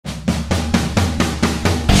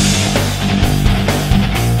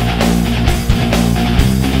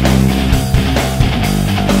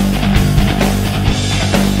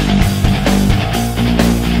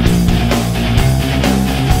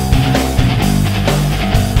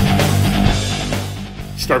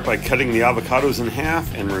Start by cutting the avocados in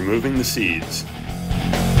half and removing the seeds.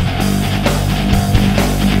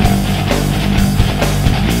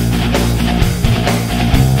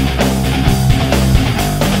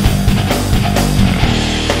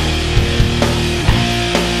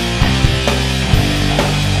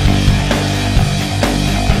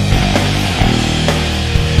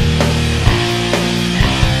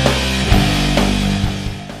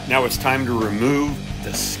 Now it's time to remove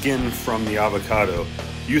the skin from the avocado.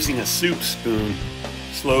 Using a soup spoon,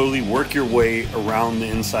 slowly work your way around the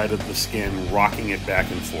inside of the skin, rocking it back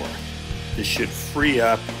and forth. This should free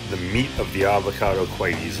up the meat of the avocado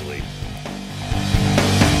quite easily.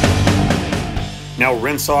 Now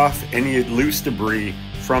rinse off any loose debris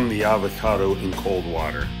from the avocado in cold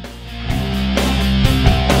water.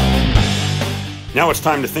 Now it's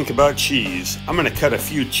time to think about cheese. I'm going to cut a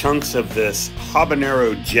few chunks of this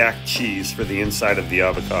habanero jack cheese for the inside of the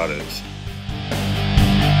avocados.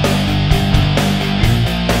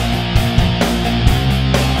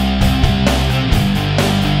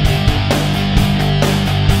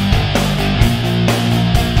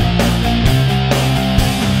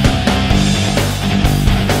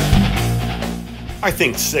 I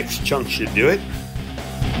think 6 chunks should do it.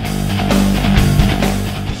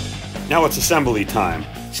 Now it's assembly time.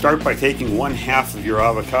 Start by taking 1/2 of your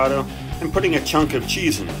avocado and putting a chunk of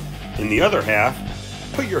cheese in it. In the other half,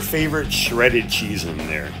 put your favorite shredded cheese in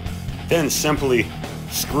there. Then simply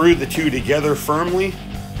screw the two together firmly,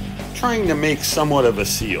 trying to make somewhat of a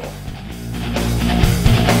seal.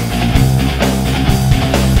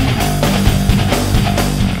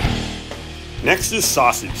 Next is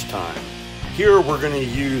sausage time. Here we're going to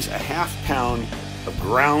use a 1/2 pound of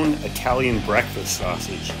ground Italian breakfast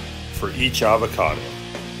sausage for each avocado.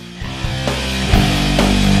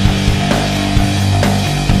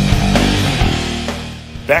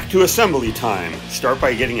 Back to assembly time. Start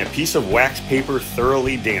by getting a piece of wax paper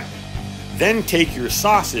thoroughly damp. Then take your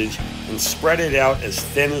sausage and spread it out as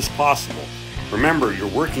thin as possible. Remember, you're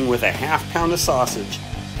working with a 1/2 pound of sausage,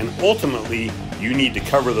 and ultimately you need to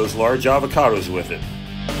cover those large avocados with it.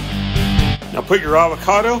 Now put your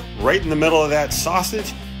avocado right in the middle of that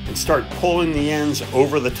sausage and start pulling the ends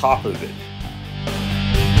over the top of it.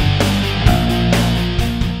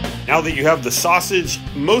 Now that you have the sausage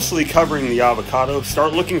mostly covering the avocado,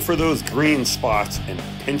 start looking for those green spots and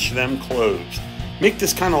pinch them closed. Make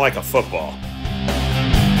this kind of like a football.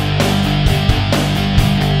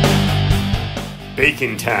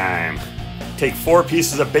 Bacon time. Take 4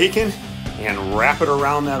 pieces of bacon and wrap it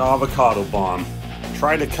around that avocado bomb.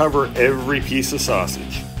 Try to cover every piece of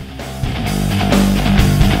sausage.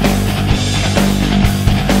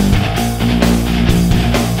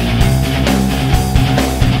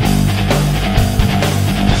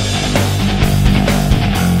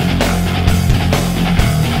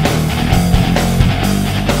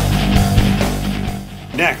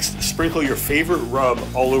 Next, sprinkle your favorite rub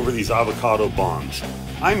all over these avocado bombs.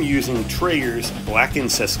 I'm using Traeger's Blackened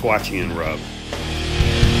Sasquatchian rub.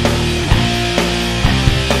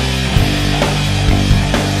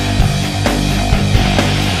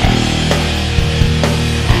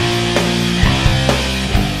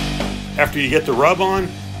 After you get the rub on,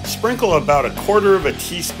 sprinkle about 1/4 of a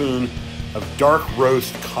teaspoon of dark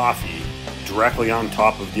roast coffee directly on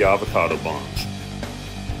top of the avocado bombs.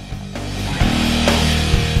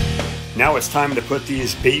 Now it's time to put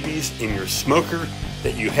these babies in your smoker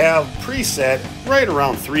that you have preset right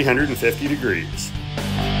around 350 degrees.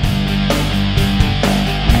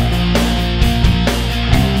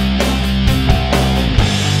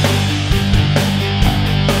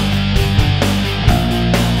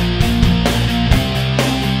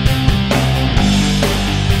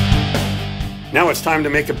 Now it's time to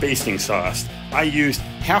make a basting sauce. I used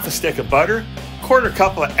 1/2 a stick of butter, 1/4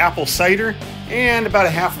 cup of apple cider, and about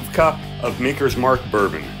 1/2 cup of Maker's Mark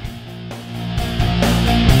bourbon.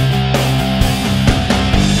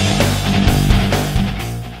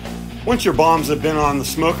 Once your bombs have been on the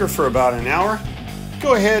smoker for about an hour,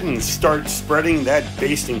 go ahead and start spreading that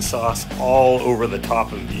basting sauce all over the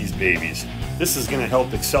top of these babies. This is going to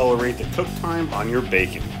help accelerate the cook time on your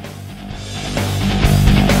bacon.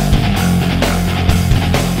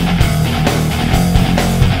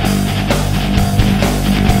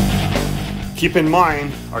 Keep in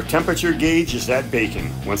mind, our temperature gauge is that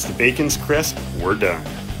bacon. Once the bacon's crisp, we're done.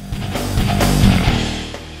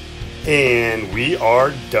 And we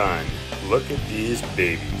are done. Look at these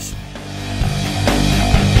babies.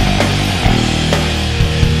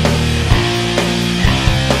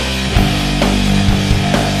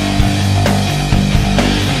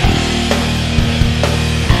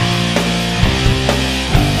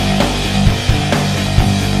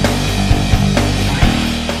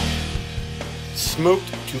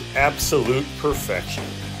 smoked to absolute perfection.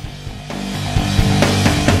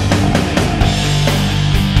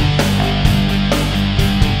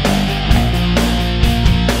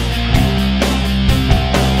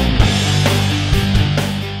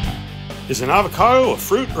 Is an avocado a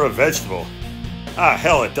fruit or a vegetable? Ah,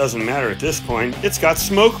 hell, it doesn't matter at this point. It's got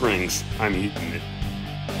smoke rings. I'm eating it.